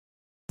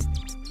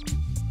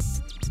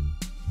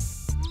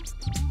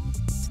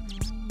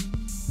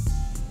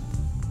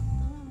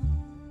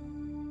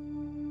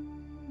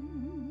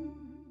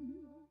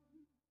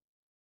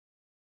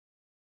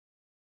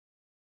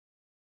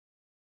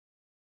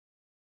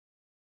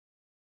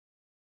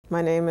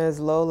My name is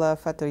Lola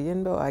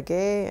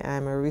Fatoyinbo-Agueh.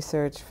 I'm a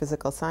research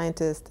physical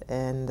scientist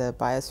in the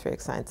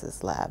Biospheric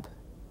Sciences Lab.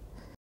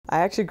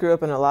 I actually grew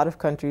up in a lot of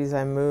countries.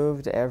 I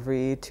moved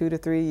every 2 to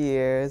 3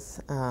 years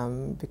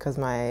because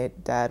my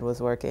dad was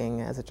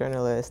working as a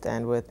journalist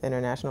and with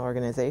international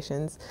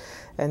organizations.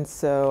 And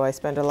so I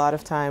spent a lot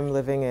of time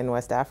living in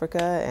West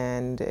Africa,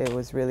 and it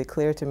was really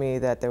clear to me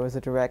that there was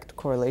a direct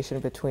correlation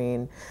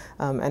between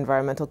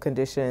environmental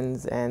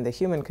conditions and the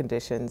human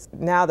conditions.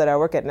 Now that I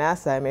work at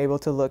NASA, I'm able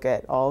to look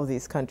at all of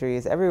these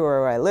countries everywhere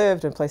where I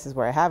lived and places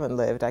where I haven't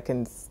lived. I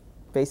can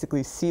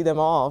basically see them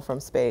all from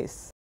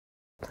space.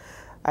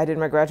 I did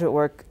my graduate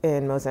work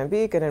in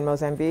Mozambique, and in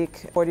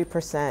Mozambique,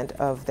 40%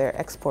 of their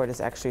export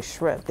is actually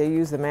shrimp. They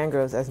use the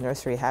mangroves as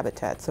nursery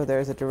habitat, so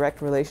there's a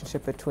direct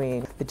relationship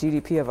between the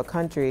GDP of a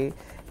country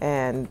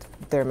and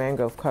their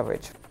mangrove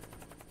coverage.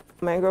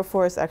 Mangrove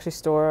forests actually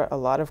store a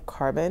lot of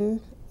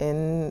carbon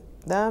in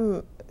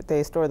them.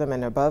 They store them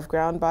in above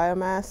ground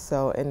biomass,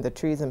 so in the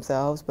trees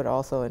themselves, but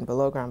also in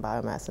below ground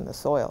biomass in the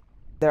soil.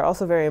 They're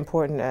also very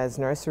important as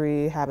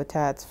nursery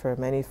habitats for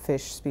many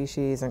fish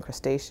species and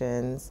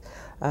crustaceans.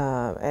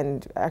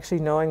 And actually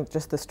knowing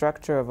just the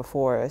structure of a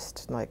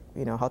forest, like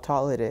how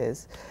tall it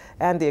is,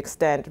 and the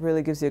extent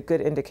really gives you a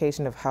good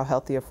indication of how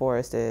healthy a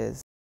forest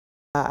is.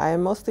 I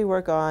mostly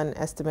work on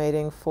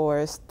estimating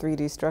forest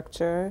 3D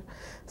structure,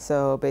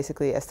 so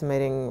basically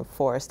estimating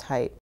forest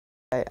height.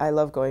 I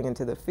love going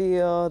into the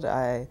field.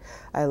 I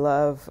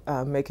love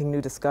making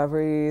new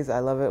discoveries. I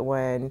love it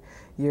when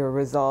your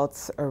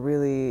results are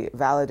really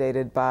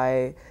validated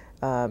by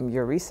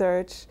your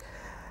research.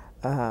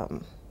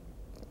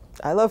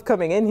 I love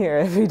coming in here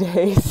every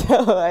day,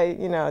 so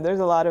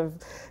there's a lot of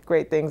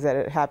great things that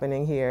are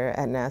happening here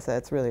at NASA.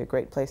 It's really a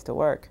great place to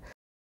work.